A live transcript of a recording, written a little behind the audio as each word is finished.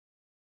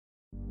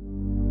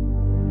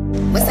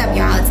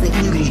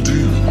Cluedle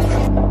Doo.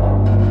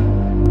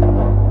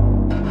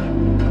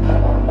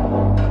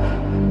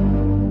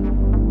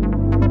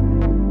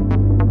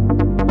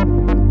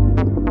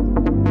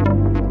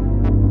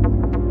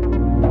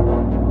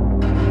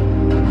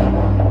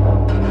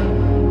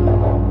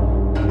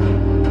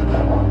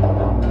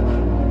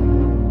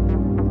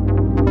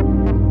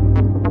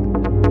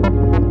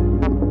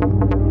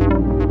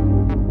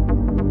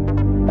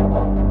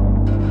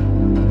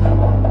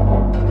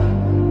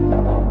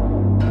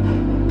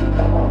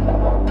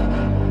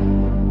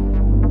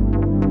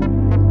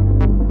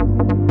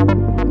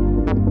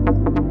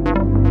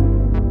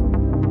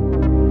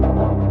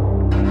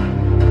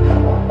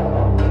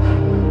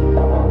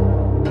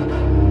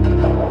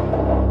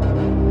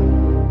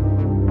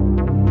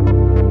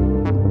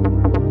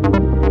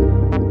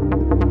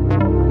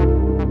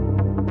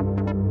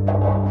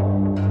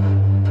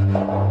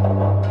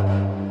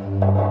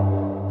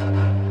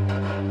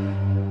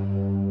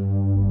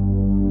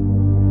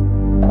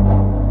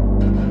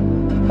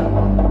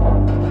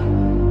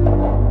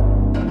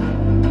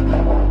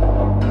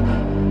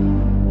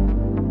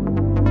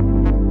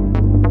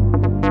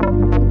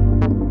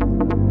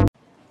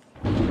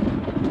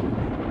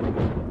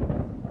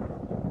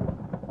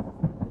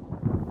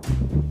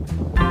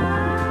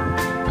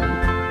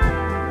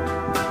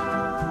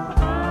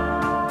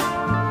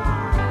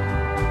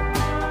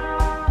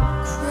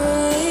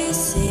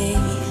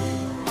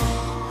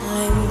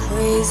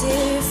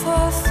 Crazy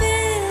for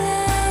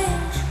feeling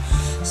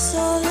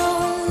so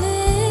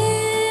lonely.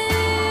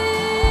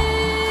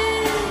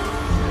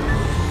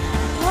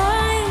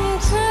 I'm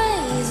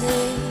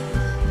crazy,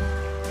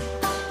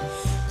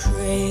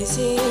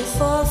 crazy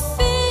for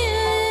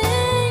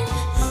feeling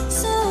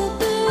so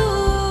blue.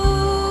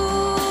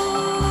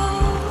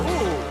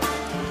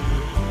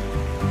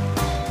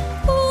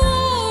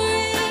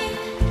 Worry,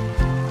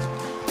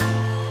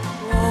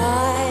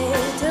 why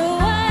do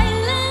I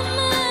let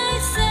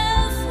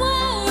myself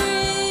worry?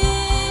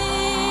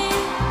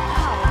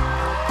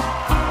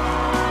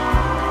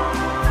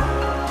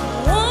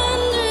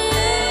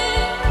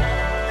 Wondering,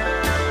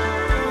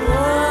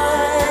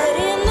 what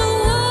in the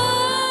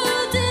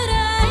world did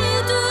I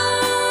do?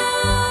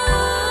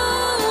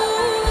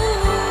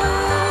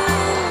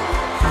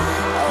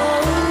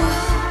 Oh,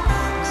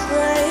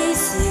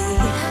 crazy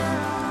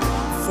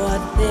for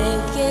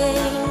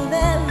thinking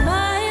that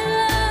my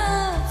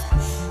love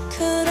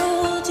could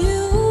hold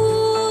you.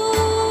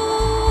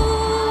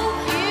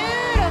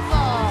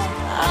 Beautiful.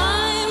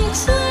 I'm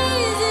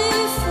crazy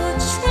for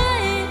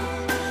trying,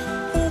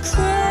 and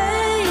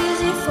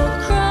crazy for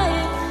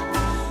crying,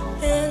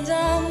 and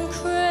I'm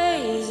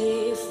crazy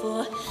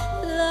for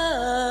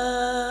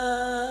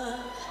love.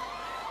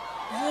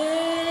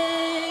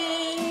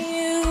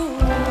 You.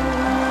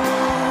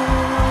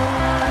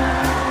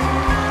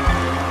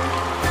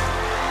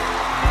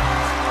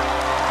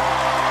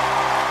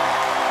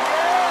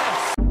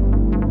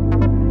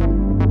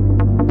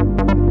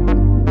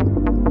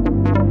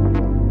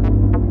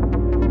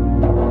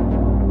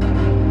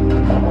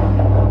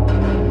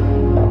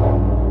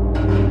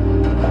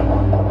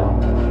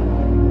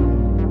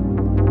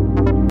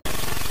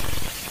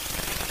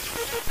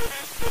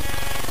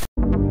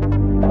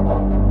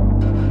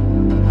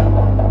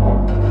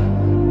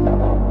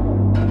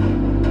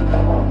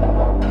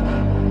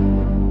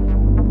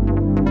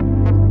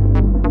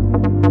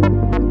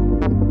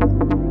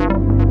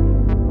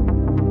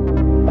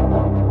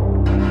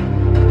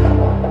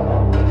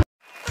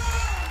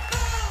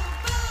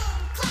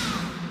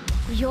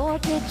 Your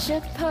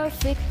picture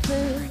perfect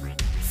blue,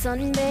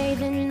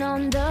 sunbathing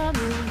on the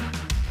moon,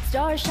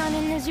 stars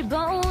shining as your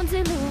bones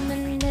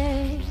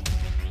illuminate.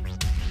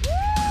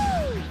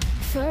 Woo!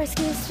 First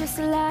kiss just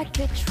like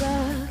a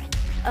drug,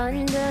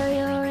 under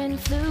your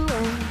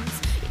influence.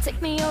 You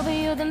take me over,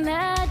 you're the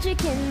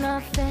magic in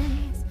my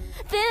face.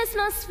 This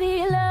must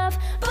be love.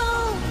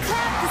 Boom,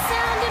 clap, the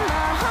sound in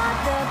my heart,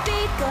 the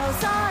beat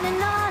goes on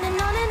and on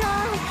and on and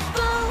on.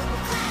 Boom,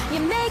 you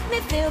make me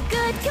feel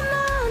good. Come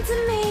on to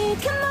me,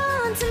 come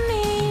on to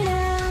me now.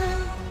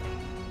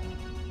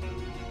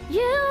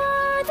 You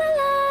are the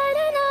light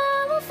and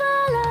I will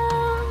follow.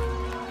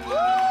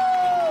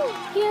 Woo!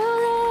 You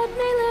let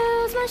me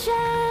lose my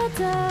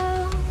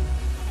shadow.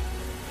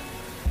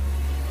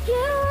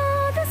 You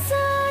are the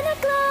sun, a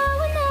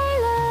glowing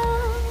halo,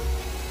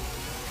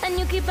 and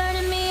you keep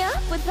burning me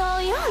up with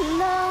all your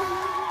love.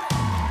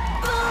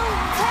 Boom,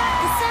 clap,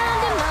 the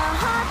sound in my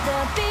heart, the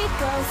beat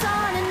goes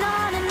on and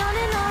on and on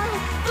and on.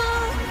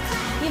 Boom,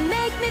 you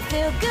make me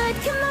feel good.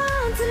 Come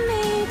on to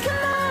me,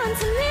 come on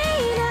to me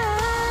now.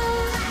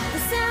 The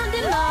sound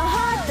in my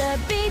heart, the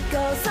beat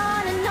goes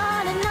on and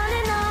on and on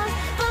and on.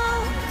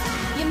 Boom,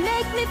 you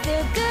make me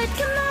feel good.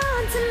 Come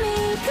on to me,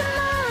 come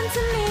on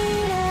to me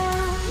now.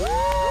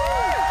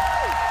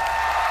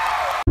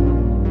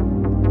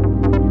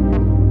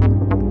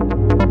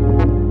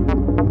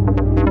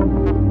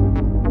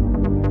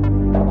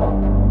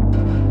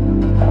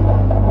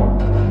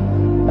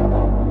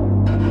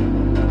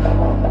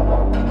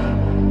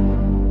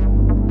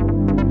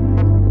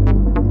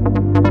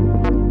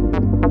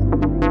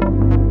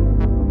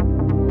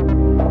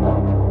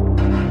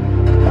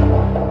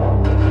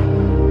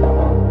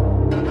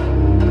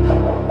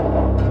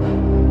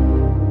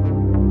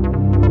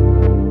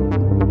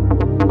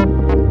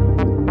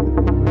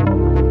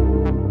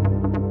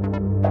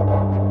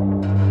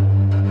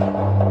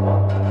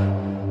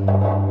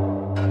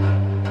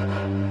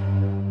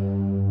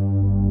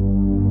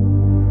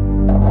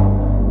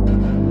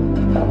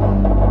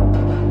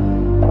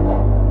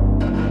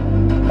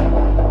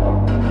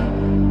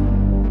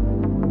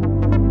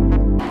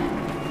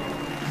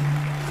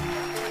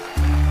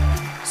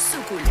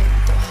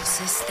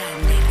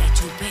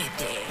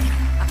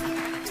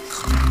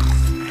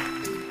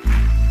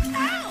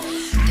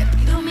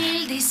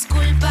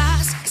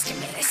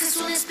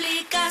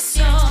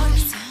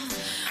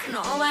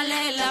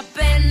 vale la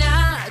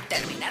pena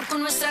terminar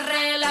con nuestra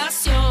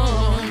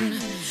relación.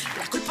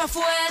 La culpa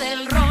fue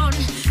del ron,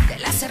 de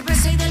la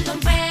cerveza y del Don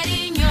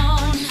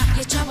Periñón,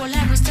 y echó a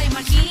volar nuestra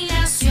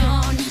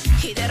imaginación,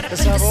 y de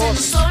repente se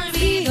nos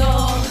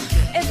olvidó.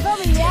 Es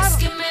familiar. Es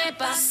que me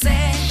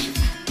pasé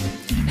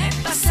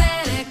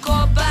de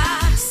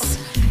copas,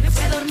 me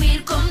fui a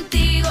dormir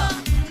contigo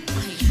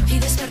y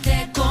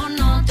desperté con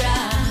otra.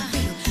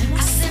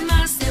 Hace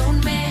más de un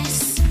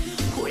mes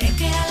juré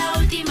que era la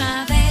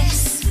última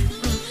vez.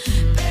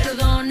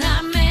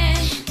 Perdóname,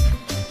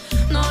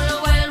 no lo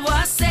vuelvo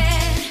a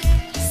hacer.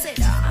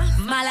 Será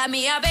mala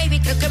mía, baby,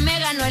 creo que me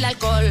ganó el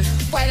alcohol.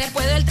 Fue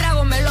después del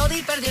trago, me lo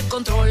di, perdí el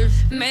control.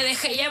 Me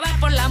dejé llevar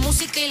por la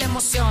música y la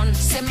emoción.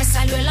 Se me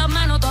salió en la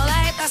mano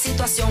toda esta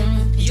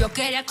situación. Yo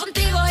quería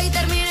contigo y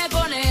terminé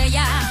con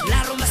ella.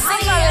 La rumba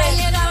seguía y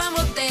llegaban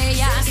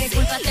botellas. ¿Qué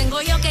culpa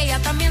tengo yo que ella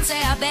también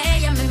sea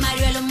bella? Mi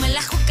marihuelo, me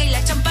la juca y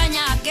la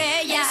champaña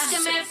aquella. Es que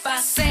me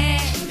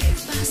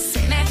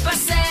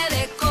pasé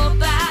de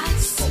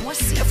copas. ¿Cómo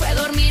así? Me fui a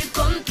dormir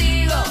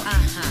contigo.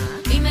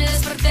 Y me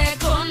desperté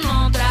con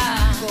otra.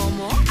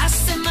 ¿Cómo?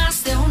 Hace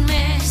más de un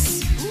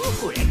mes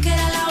juré que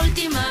era la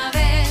última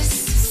vez.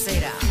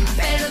 ¿Será?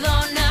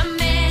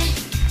 Perdóname,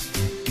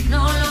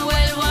 no lo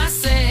vuelvo a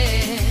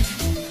hacer.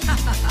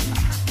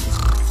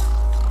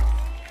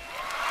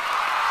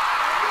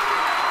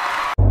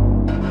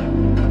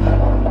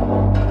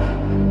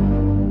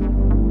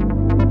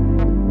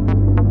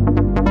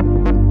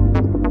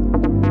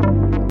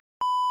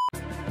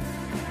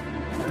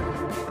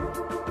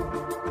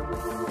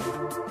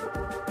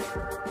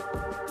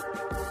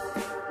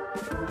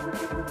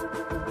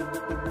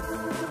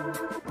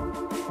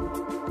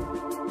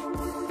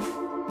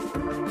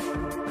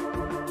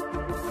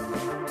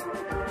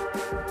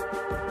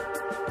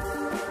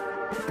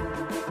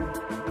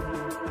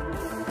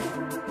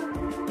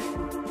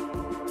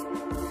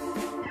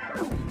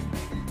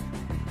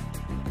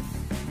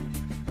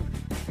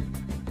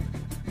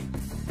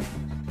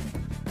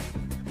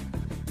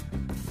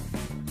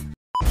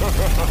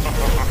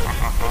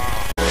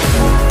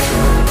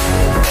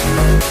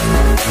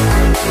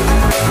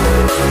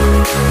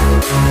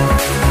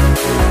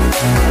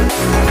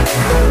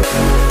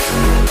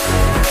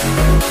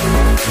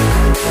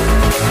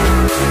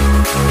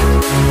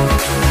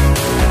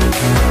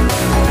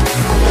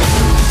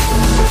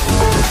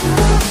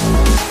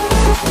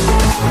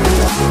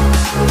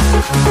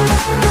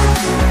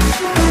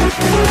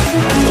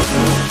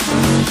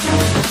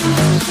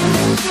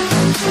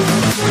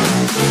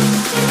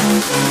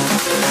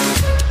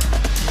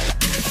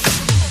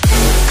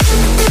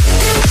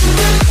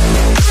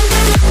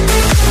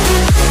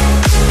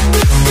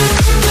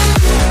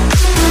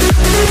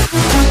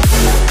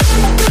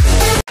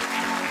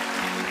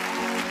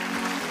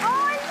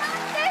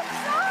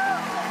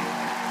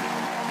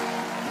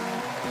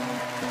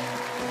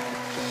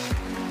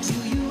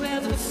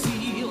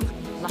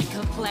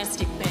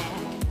 Plastic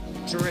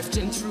bag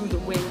drifting through the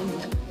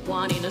wind,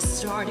 wanting to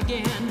start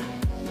again.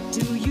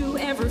 Do you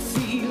ever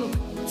feel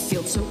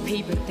so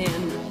paper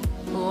thin,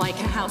 like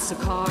a house of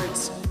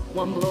cards,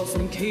 one blow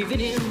from caving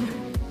in?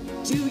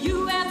 Do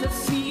you ever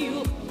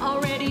feel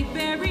already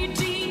buried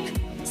deep,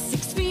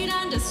 6 feet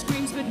under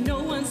screams, but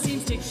no one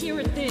seems to hear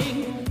a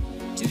thing?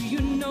 Do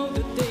you know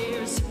that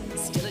there's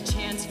still a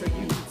chance for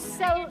you?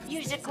 So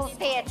musical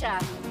theatre.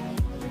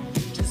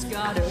 Just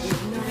gotta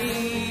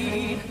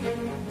ignite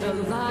the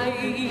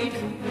light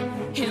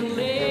and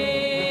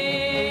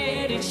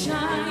let it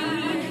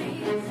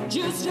shine.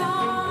 Just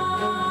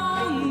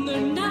on the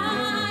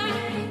night,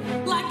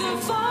 like the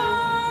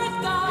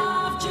 4th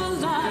of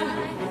July.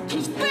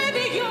 'Cause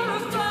baby, you're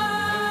a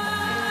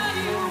firework.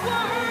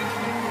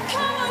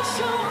 Come on,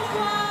 show 'em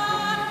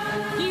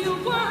what you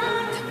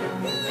worth.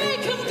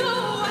 Make 'em go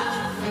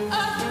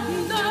up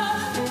and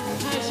up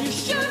as you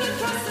shoot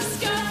across the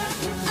sky.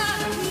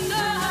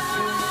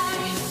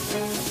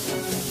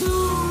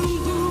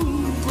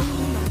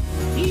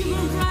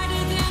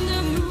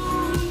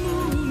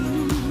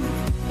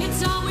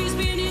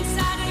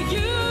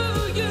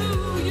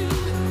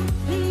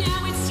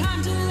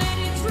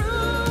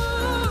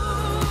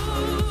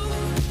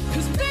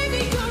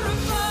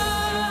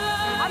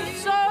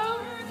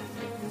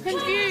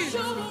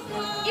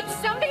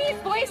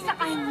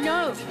 I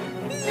know.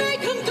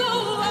 Make 'em go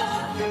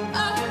up,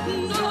 up,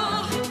 no,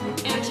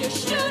 and you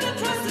shoot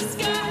across the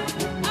sky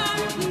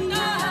at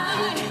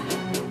night.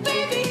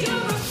 Baby,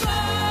 you're a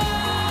firework.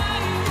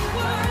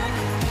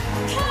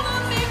 Come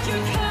on, make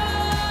your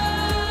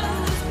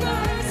colors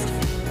burst.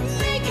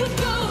 Make 'em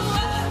go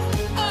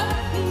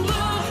up,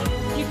 no.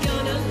 You're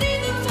gonna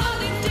leave them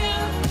falling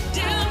down,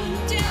 down,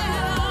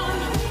 down.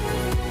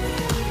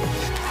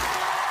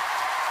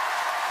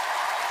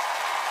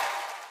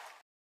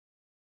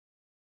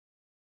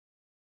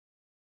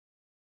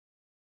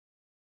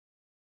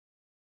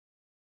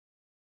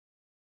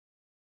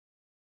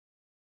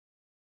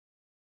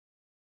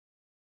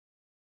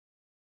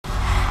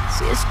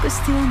 Si es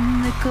cuestión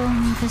de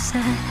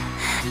confesar,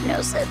 no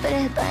sé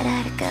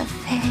preparar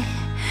café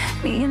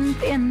ni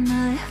entiendo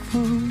de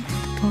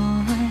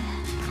fútbol.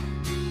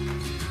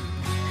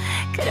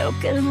 Creo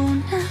que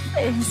alguna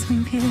vez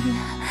mi piel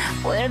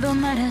puede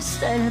domar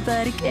hasta el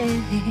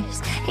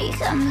parqués y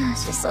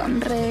jamás he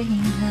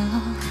sonreído.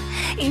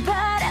 Y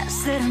para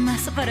ser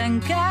más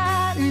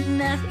franca,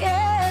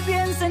 nadie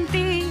piensa en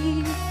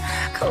ti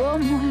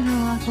como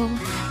lo hago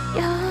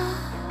yo.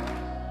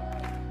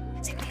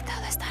 Sin ti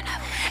todo es tan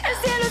aburrido. El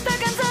cielo está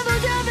cansado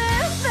ya de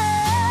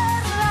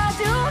ver la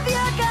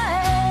lluvia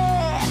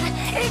caer,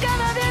 y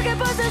cada día que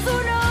pasa es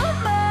uno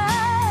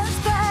más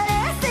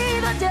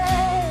parecido a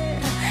ayer.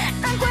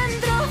 No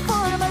encuentro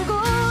forma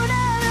alguna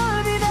de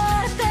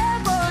olvidarte,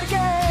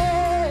 porque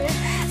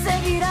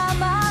seguir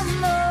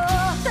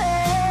amándote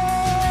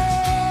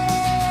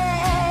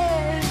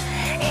es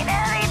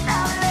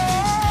inevitable.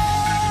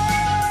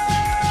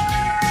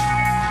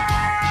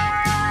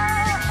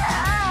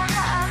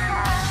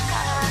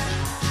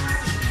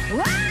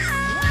 Wow,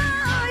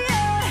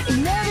 yeah,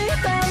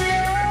 inevitable.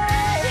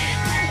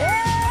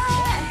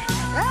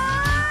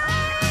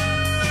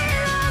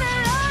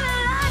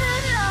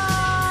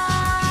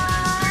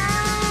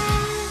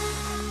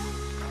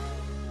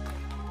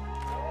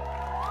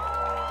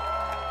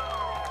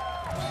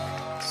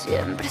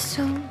 Siempre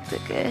supe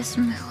que es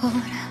mejor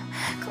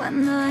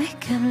cuando hay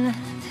que hablar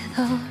de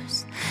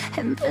dos,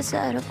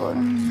 empezar por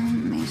uno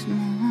mismo.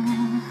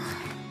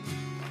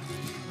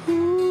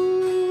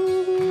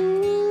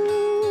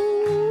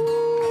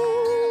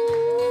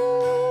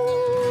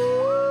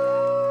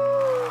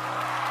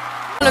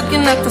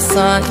 Looking at the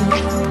sun,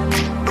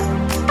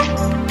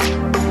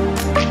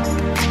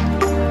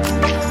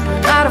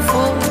 not a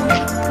fool,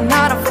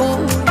 not a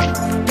fool,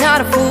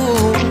 not a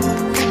fool.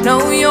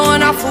 No, you're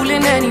not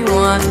fooling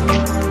anyone.